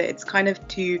abuser, it's kind of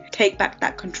to take back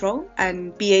that control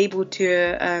and be able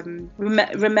to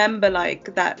remember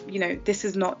like that, you know, this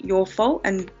is not your fault,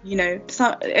 and, you know, it's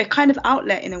not a kind of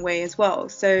outlet in a way as well.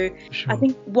 So I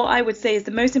think what I would say is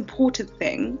the most important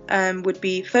thing would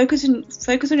be focus on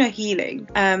your healing.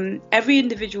 Every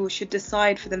individual should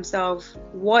decide for themselves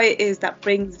what it is that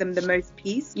brings them the most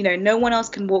peace. You know, no one else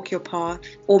can walk your path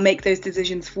or make those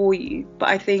decisions for you. But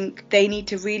I think they need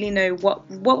to really know what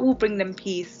will bring them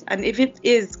peace, and if it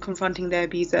is confronting their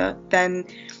abuser, then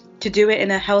to do it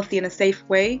in a healthy and a safe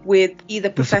way with either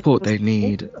the support they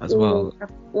need as well,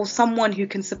 or someone who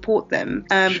can support them,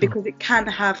 because it can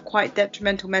have quite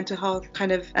detrimental mental health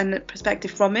kind of and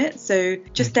perspective from it. So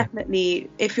just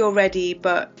definitely, if you're ready,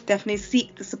 but definitely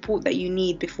seek the support that you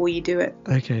need before you do it.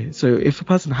 Okay, so if a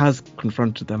person has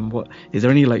confronted them, what is there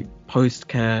any like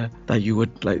post-care that you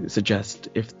would like suggest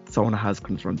if someone has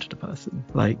confronted a person?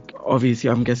 Like, obviously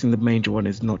I'm guessing the major one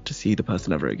is not to see the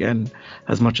person ever again,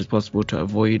 as much as possible to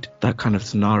avoid that kind of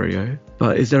scenario,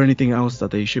 but is there anything else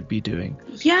that they should be doing?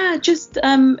 Just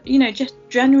just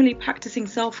generally practicing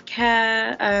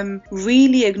self-care,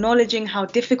 really acknowledging how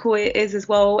difficult it is as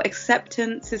well.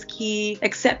 Acceptance is key.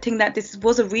 Accepting that this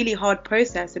was a really hard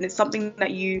process and it's something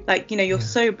that you're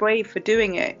so brave for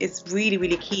doing it is really,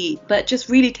 really key. But just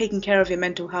really taking care of your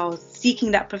mental health,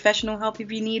 seeking that professional help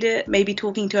if you need it, maybe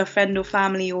talking to a friend or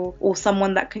family or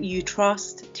someone that you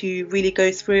trust to really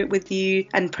go through it with you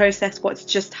and process what's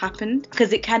just happened,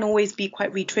 because it can always be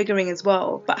quite re-triggering as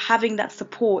well. But having that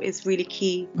support is really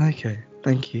key. Okay,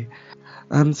 thank you.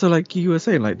 So like you were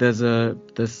saying, like there's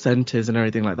centers and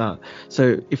everything like that.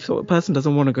 So if a person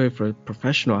doesn't want to go for a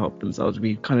professional help themselves,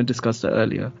 we kind of discussed it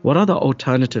earlier. What are the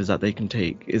alternatives that they can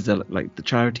take? Is there like the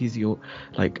charities,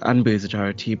 like Anbu is a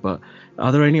charity, but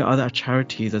are there any other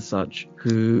charities as such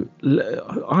who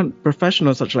aren't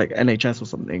professional, such like NHS or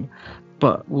something,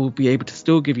 but will be able to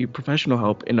still give you professional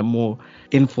help in a more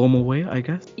informal way, I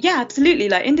guess? Yeah, absolutely.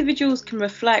 Like individuals can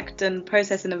reflect and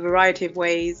process in a variety of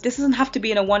ways. This doesn't have to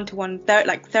be in a one-to-one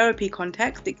therapy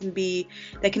context. It can be,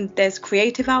 there's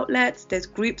creative outlets, there's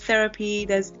group therapy,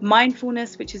 there's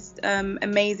mindfulness, which is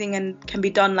amazing and can be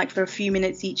done like for a few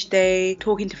minutes each day,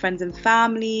 talking to friends and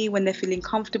family when they're feeling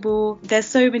comfortable. There's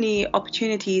so many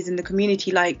opportunities in the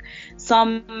community. Like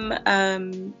some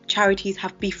charities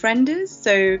have befrienders,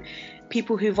 so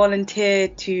people who volunteer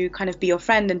to kind of be your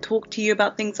friend and talk to you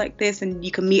about things like this, and you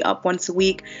can meet up once a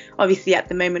week. Obviously at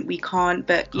the moment we can't,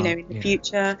 but you know, in the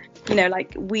future, you know,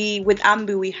 like with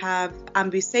Ambu, we have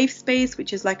Ambu Safe Space,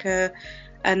 which is like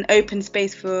an open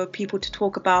space for people to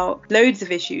talk about loads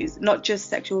of issues, not just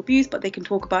sexual abuse, but they can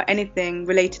talk about anything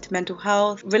related to mental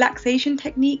health. Relaxation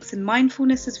techniques and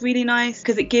mindfulness is really nice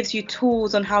because it gives you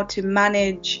tools on how to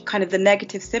manage kind of the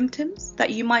negative symptoms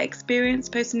that you might experience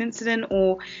post an incident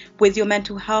or with your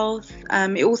mental health.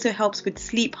 It also helps with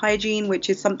sleep hygiene, which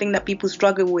is something that people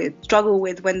struggle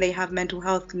with when they have mental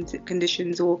health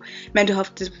conditions or mental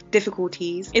health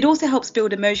difficulties. It also helps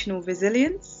build emotional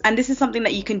resilience, and this is something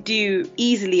that you can do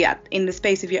easily in the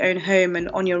space of your own home and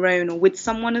on your own or with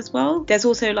someone as well. There's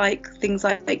also like things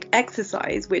like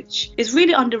exercise, which is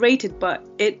really underrated, but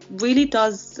it really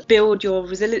does build your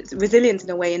resilience in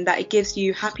a way, in that it gives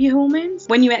you happy hormones.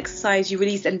 When you exercise, you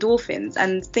release endorphins,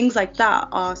 and things like that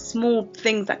are small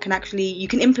things that you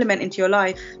can implement into your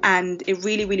life, and it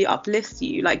really, really uplifts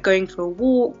you, like going for a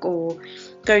walk or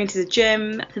going to the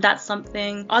gym. So that's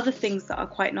something. Other things that are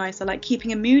quite nice are like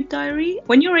keeping a mood diary.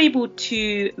 When you're able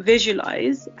to visualize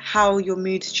how your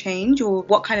moods change or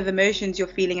what kind of emotions you're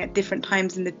feeling at different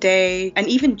times in the day, and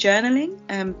even journaling,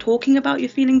 talking about your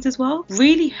feelings as well,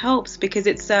 really helps, because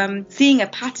it's seeing a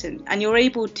pattern, and you're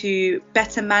able to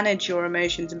better manage your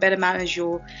emotions and better manage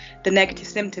the negative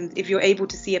symptoms if you're able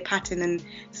to see a pattern and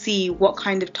see what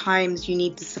kind of times you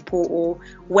need the support, or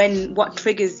what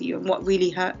triggers you and what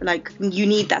really you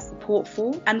need that support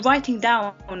for. And writing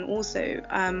down also,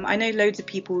 I know loads of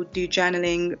people do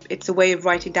journaling. It's a way of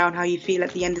writing down how you feel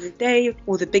at the end of the day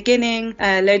or the beginning.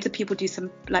 Loads of people do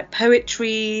some like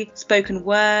poetry, spoken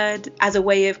word, as a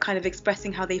way of kind of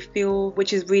expressing how they feel,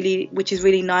 which is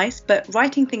really nice. But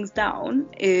writing things down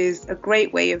is a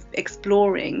great way of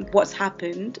exploring what's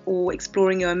happened or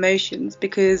exploring your emotions,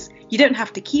 because you don't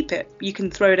have to keep it. You can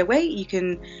throw it away, you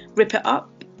can rip it up,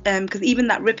 because even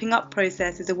that ripping up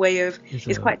process is a way of,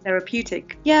 it's quite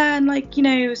therapeutic. Yeah, and like, you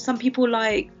know, some people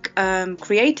like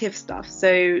creative stuff,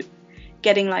 so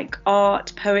getting like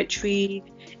art, poetry,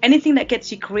 anything that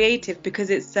gets you creative, because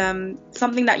it's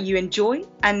something that you enjoy,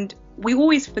 and we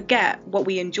always forget what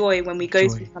we enjoy when we go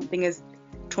through something as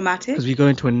traumatic, because we go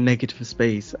into a negative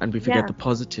space and we forget the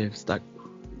positives that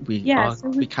we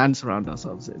can surround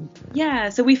ourselves in. Yeah,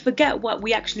 so we forget what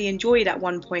we actually enjoyed at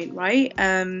one point, right?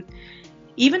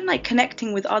 Even like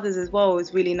connecting with others as well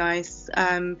is really nice.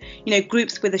 You know,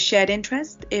 groups with a shared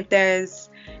interest. If there's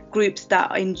groups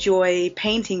that enjoy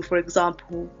painting, for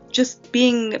example, just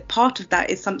being part of that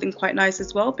is something quite nice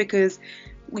as well, because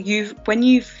when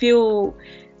you feel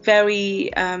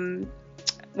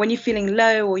when you're feeling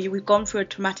low or you've gone through a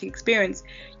traumatic experience,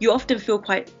 you often feel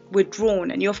quite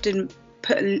withdrawn, and you often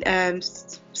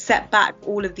set back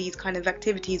all of these kind of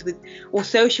activities or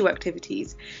social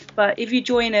activities. But if you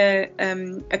join a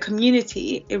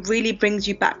community, it really brings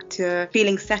you back to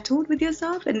feeling settled with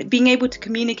yourself and being able to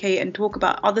communicate and talk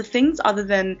about other things other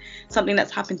than something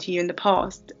that's happened to you in the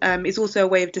past. It's also a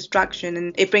way of distraction,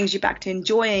 and it brings you back to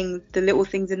enjoying the little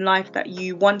things in life that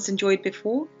you once enjoyed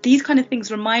before. These kind of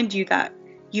things remind you that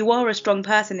you are a strong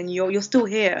person and you're still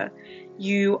here.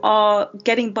 You are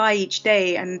getting by each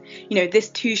day, and you know, this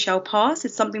too shall pass.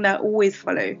 It's something that I always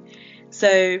follow.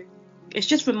 So it's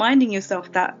just reminding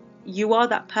yourself that you are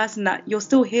that person, that you're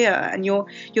still here and you're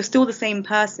still the same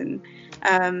person.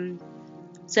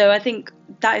 So I think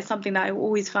that is something that I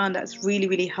always found that's really,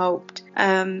 really helped.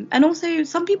 And also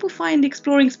some people find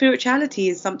exploring spirituality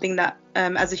is something that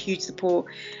as a huge support.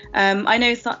 I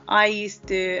know I used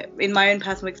to, in my own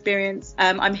personal experience,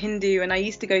 I'm Hindu, and I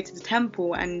used to go to the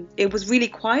temple, and it was really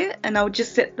quiet, and I would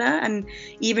just sit there, and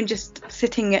even just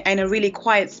sitting in a really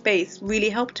quiet space really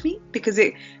helped me, because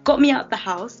it got me out the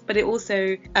house, but it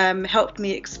also helped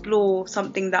me explore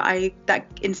something that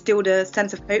instilled a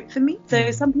sense of hope for me.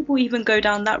 So some people even go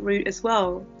down that route as well.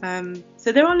 well.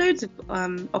 So there are loads of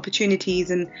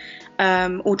opportunities and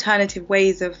alternative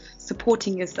ways of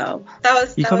supporting yourself.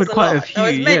 You covered quite a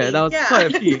few. That was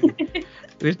quite a few.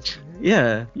 Which,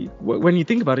 yeah, when you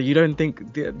think about it, you don't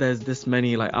think there's this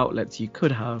many like outlets you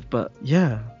could have. But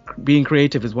yeah, being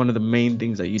creative is one of the main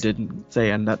things that you didn't say,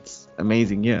 and that's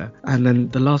amazing. Yeah. And then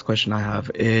the last question I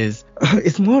have is,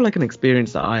 it's more like an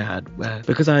experience that I had where,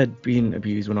 because I had been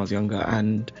abused when I was younger,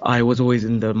 and I was always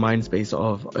in the mind space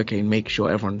of, okay, make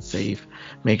sure everyone's safe,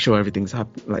 make sure everything's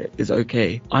is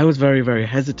okay. I was very, very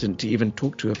hesitant to even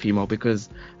talk to a female because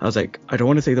I was like, I don't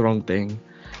want to say the wrong thing.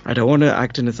 I don't want to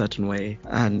act in a certain way.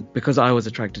 And because I was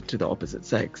attracted to the opposite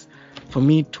sex, for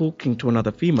me, talking to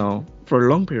another female for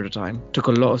a long period of time took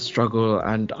a lot of struggle,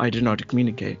 and I didn't know how to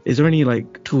communicate. Is there any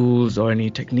like tools or any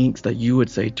techniques that you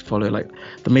would say to follow? Like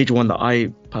the major one that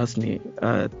I personally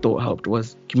thought helped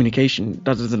was communication.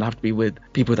 That doesn't have to be with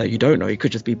people that you don't know. It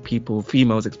could just be people,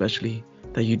 females especially,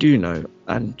 that you do know,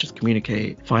 and just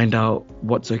communicate, find out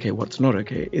what's okay, what's not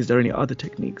okay. Is there any other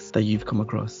techniques that you've come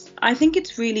across? I think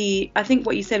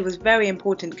what you said was very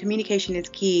important. Communication is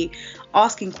key.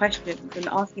 Asking questions and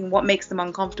asking what makes them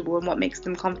uncomfortable and what makes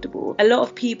them comfortable. A lot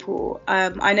of people,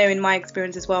 I know in my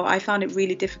experience as well, I found it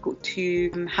really difficult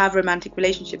to have romantic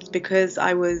relationships because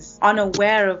I was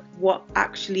unaware of what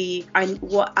actually I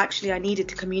needed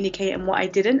to communicate and what I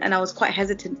didn't, and I was quite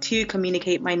hesitant to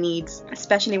communicate my needs,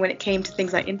 especially when it came to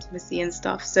things like intimacy and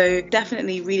stuff. So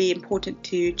definitely really important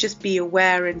to just be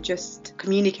aware and just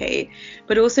communicate,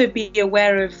 but also be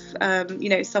aware of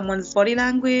someone's body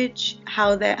language,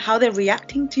 how they're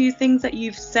reacting to things that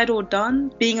you've said or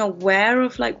done, being aware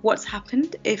of like what's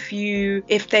happened if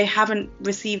they haven't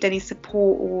received any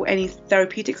support or any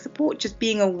therapeutic support, just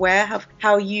being aware of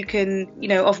how you can,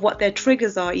 of what their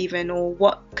triggers are even, or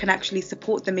what can actually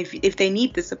support them if they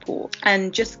need the support,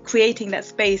 and just creating that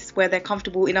space where they're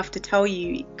comfortable enough to tell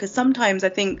you. Because sometimes I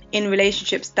think in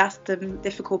relationships that's the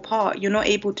difficult part. You're not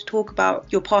able to talk about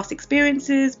your past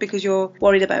experiences because you're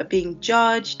worried about being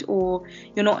judged, or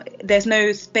there's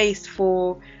no space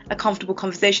for a comfortable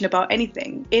conversation about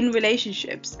anything in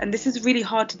relationships. And this is really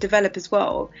hard to develop as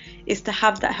well, is to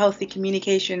have that healthy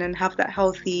communication and have that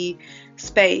healthy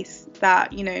space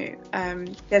that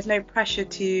there's no pressure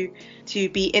to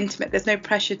be intimate, there's no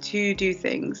pressure to do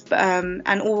things,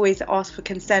 and always ask for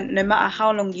consent, no matter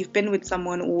how long you've been with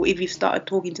someone or if you've started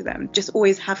talking to them. Just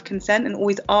always have consent and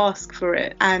always ask for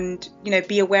it, and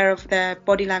be aware of their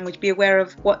body language, be aware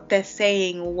of what they're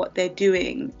saying or what they're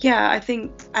doing. I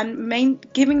think, and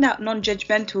giving that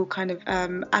non-judgmental kind of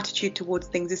attitude towards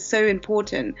things is so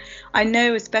important. I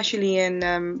know especially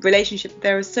in relationships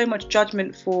there is so much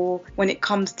judgment for when it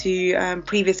comes to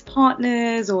previous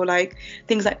partners, or like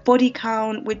things like body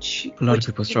count, which a lot of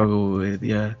people struggle with.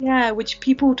 Which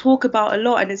people talk about a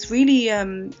lot, and it's really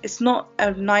it's not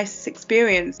a nice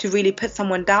experience to really put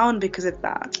someone down because of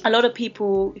that. A lot of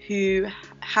people who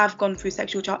have gone through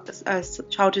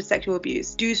childhood sexual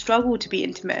abuse do struggle to be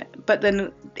intimate, but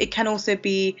then it can also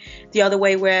be the other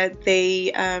way, where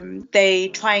they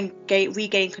try and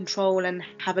regain control and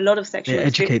have a lot of sexual they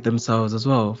educate themselves as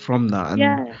well from that.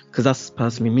 And because that's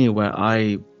personally me, where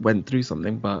I went through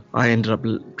something, but I ended up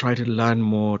trying to learn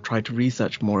more, try to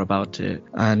research more about it,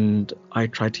 and I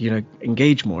tried to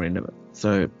engage more in it.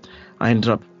 So I ended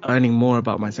up learning more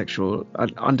about my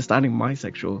understanding my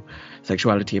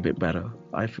sexuality a bit better,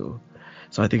 I feel.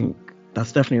 So I think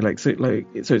that's definitely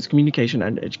so it's communication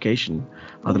and education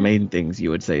are the main things you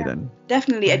would say then.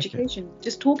 Definitely education.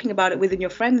 Just talking about it within your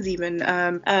friends even.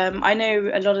 I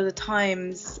know a lot of the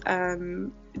times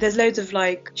there's loads of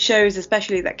like shows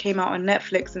especially that came out on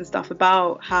Netflix and stuff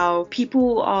about how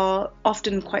people are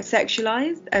often quite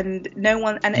sexualized, and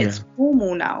it's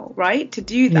normal now, right, to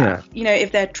do that.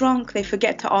 If they're drunk, they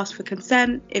forget to ask for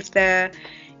consent. If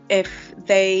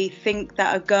they think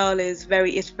that a girl is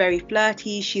very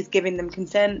flirty, she's giving them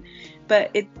consent,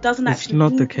 but it doesn't actually. It's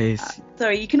not the case.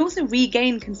 Sorry, you can also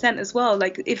regain consent as well.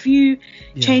 Like if you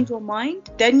change your mind,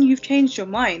 then you've changed your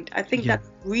mind. I think that's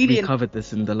really. We covered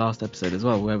this in the last episode as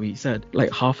well, where we said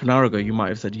like half an hour ago you might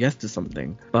have said yes to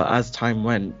something, but as time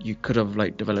went you could have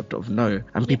like developed of no,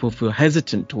 and people feel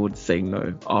hesitant towards saying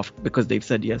no because they've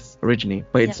said yes originally.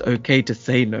 But it's okay to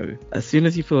say no. As soon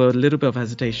as you feel a little bit of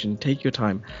hesitation, take your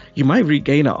time. You might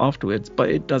regain it afterwards, but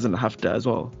it doesn't have to as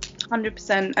well.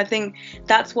 100%. I think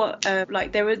that's what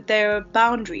like there are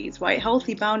boundaries, right?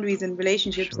 Healthy boundaries in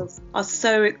relationships are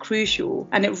so crucial,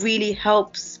 and it really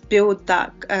helps build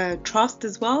that trust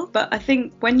as well. But I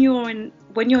think when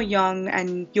you're young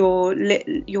and you're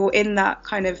in that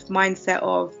kind of mindset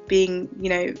of being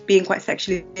quite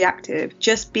sexually active,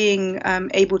 just being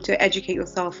able to educate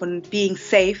yourself on being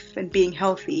safe and being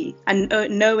healthy and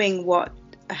knowing what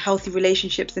healthy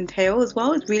relationships entail as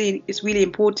well, it's really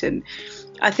important.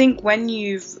 I think when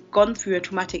you've gone through a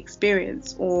traumatic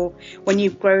experience, or when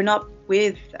you've grown up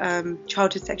with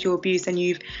childhood sexual abuse and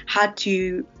you've had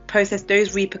to process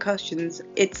those repercussions,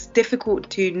 it's difficult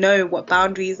to know what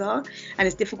boundaries are, and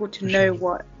it's difficult to know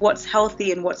what's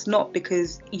healthy and what's not,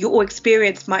 because your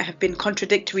experience might have been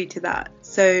contradictory to that.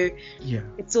 So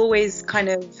it's always kind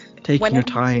of taking your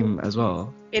time as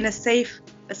well, in a safe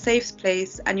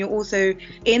place, and you're also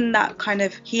in that kind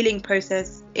of healing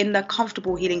process, in the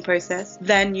comfortable healing process,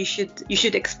 then you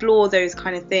should explore those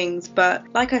kind of things. But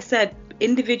like I said,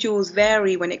 individuals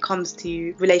vary when it comes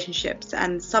to relationships,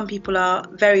 and some people are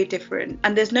very different,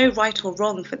 and there's no right or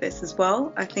wrong for this as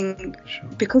well. I think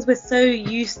because we're so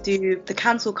used to the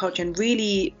cancel culture and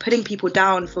really putting people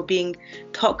down for being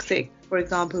toxic, for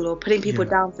example, or putting people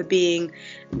down for being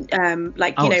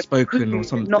outspoken or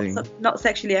something, not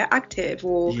sexually active,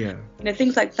 or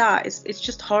things like that. It's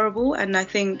just horrible, and I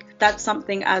think that's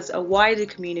something as a wider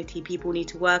community people need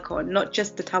to work on, not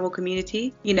just the Tamil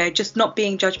community. Just not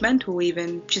being judgmental,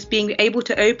 even just being able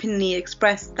to openly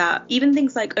express that. Even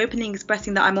things like openly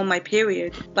expressing that I'm on my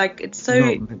period, like it's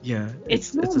normal,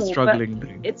 it's a struggling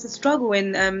thing. It's a struggle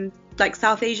in like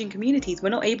South Asian communities. We're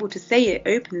not able to say it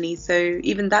openly, so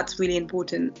even that's really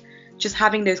important, just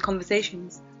having those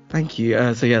conversations. Thank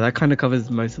you. So that kind of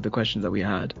covers most of the questions that we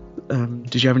had.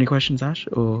 Did you have any questions, Ash?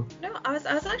 Or no, I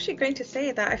was actually going to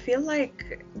say that I feel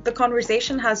like the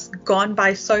conversation has gone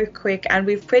by so quick, and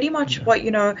we've pretty much what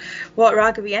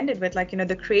Raghavi ended with, like,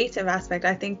 the creative aspect,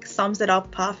 I think sums it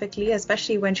up perfectly,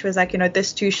 especially when she was like,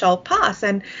 this too shall pass.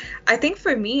 And I think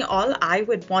for me, all I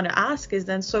would want to ask is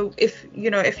then, so if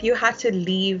you had to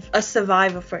leave a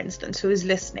survivor, for instance, who is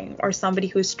listening, or somebody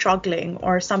who's struggling,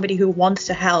 or somebody who wants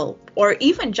to help, or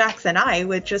even Jax and I,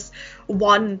 with just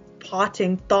one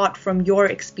parting thought from your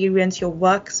experience, your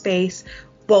workspace,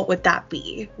 what would that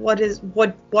be?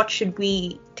 What should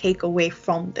we take away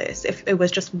from this, if it was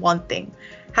just one thing?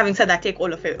 Having said that, take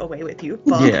all of it away with you.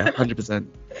 But 100%.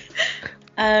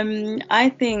 I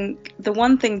think the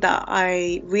one thing that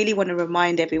I really want to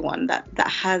remind everyone that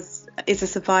is a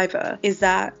survivor is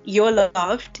that you're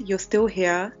loved, you're still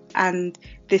here, and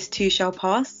this too shall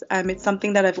pass. It's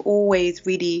something that I've always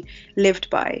really lived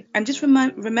by. And just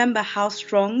remember how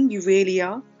strong you really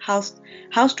are,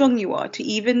 how strong you are to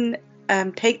even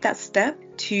take that step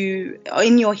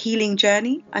in your healing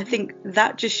journey. I think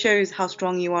that just shows how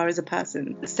strong you are as a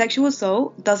person. Sexual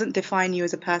assault doesn't define you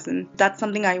as a person. That's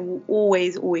something I will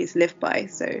always live by.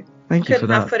 So thank you for that.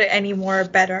 Couldn't have put it any more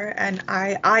better, and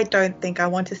I don't think I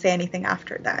want to say anything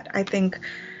after that. I think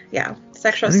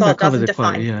sexual assault doesn't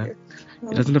define you.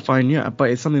 It doesn't define you,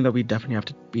 but it's something that we definitely have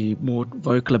to be more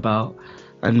vocal about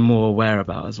and more aware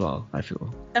about as well, I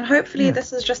feel. And hopefully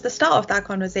this is just the start of that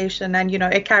conversation, and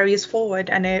it carries forward,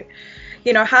 and it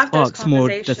have those conversations, more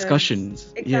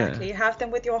discussions. Exactly. Have them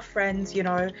with your friends.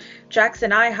 Jax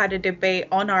and I had a debate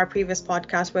on our previous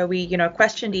podcast where we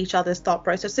questioned each other's thought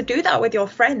process. So do that with your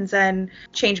friends, and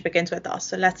change begins with us.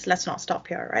 So let's not stop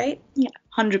here, right? Yeah,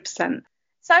 100%.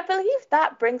 So I believe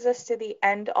that brings us to the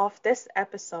end of this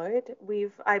episode.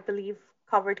 We've, I believe,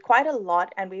 covered quite a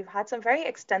lot, and we've had some very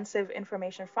extensive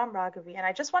information from Raghavi. And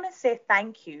I just want to say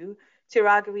thank you to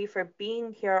Raghavi for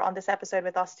being here on this episode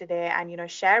with us today,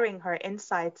 and sharing her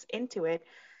insights into it.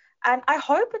 And I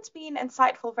hope it's been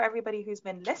insightful for everybody who's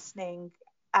been listening.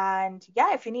 And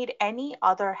if you need any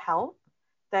other help,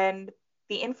 then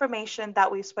the information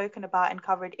that we've spoken about and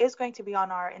covered is going to be on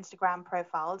our Instagram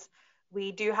profiles.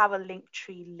 We do have a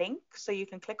Linktree link, so you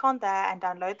can click on there and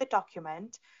download the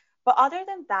document. But other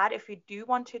than that, if you do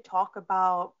want to talk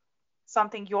about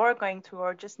something you're going through,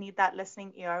 or just need that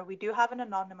listening ear, we do have an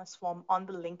anonymous form on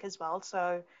the link as well.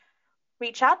 So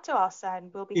reach out to us,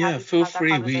 and we'll be happy to feel have that free.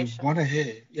 conversation. We want to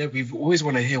hear. We always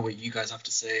want to hear what you guys have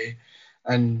to say,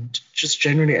 and just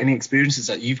generally any experiences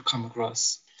that you've come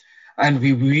across. And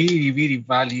we really, really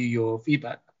value your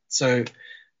feedback. So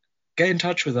get in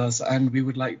touch with us, and we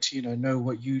would like to know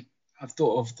what you have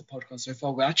thought of the podcast so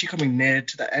far. We're actually coming near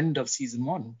to the end of season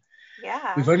 1.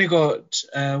 Yeah. We've only got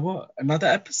another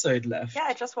episode left.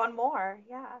 Yeah, just one more.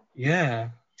 Yeah.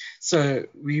 So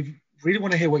we really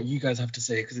want to hear what you guys have to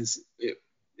say, because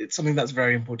it's something that's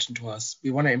very important to us. We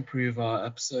want to improve our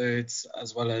episodes,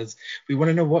 as well as we want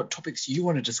to know what topics you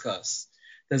want to discuss.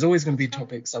 There's always going to be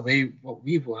topics that we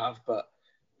will have, but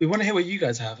we want to hear what you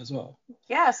guys have as well.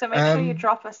 Yeah, so make sure you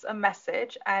drop us a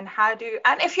message. And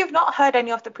if you've not heard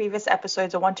any of the previous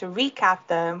episodes or want to recap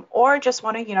them, or just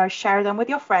want to, share them with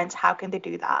your friends, how can they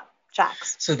do that,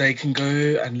 Jax? So they can go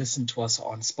and listen to us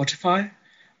on Spotify,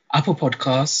 Apple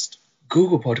Podcast,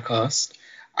 Google Podcast,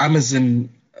 Amazon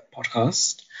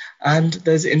Podcast, and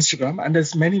there's Instagram, and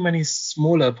there's many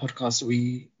smaller podcasts that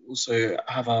we also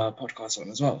have our podcast on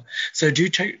as well. So do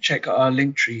check our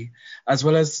link tree, as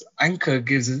well as Anchor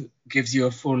gives you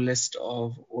a full list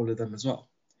of all of them as well.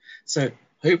 So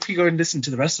hope you go and listen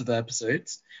to the rest of the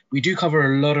episodes. We do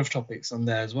cover a lot of topics on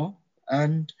there as well,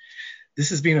 and this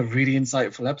has been a really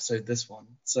insightful episode, this one.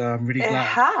 So I'm really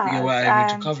glad you were able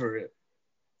to cover it.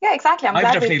 Yeah, exactly.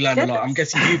 I've definitely learned a lot. I'm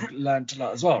guessing you've learned a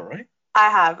lot as well, right?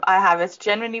 I have. It's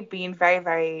genuinely been very,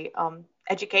 very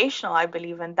educational, I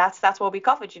believe, and that's what we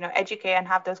covered. Educate and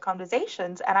have those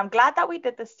conversations. And I'm glad that we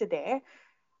did this today.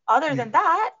 Other than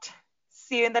that,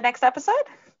 see you in the next episode.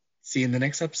 See you in the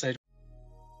next episode.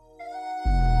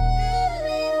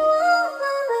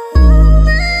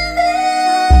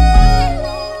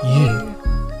 You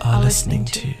are listening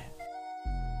to.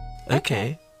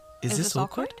 Okay, is this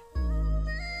awkward?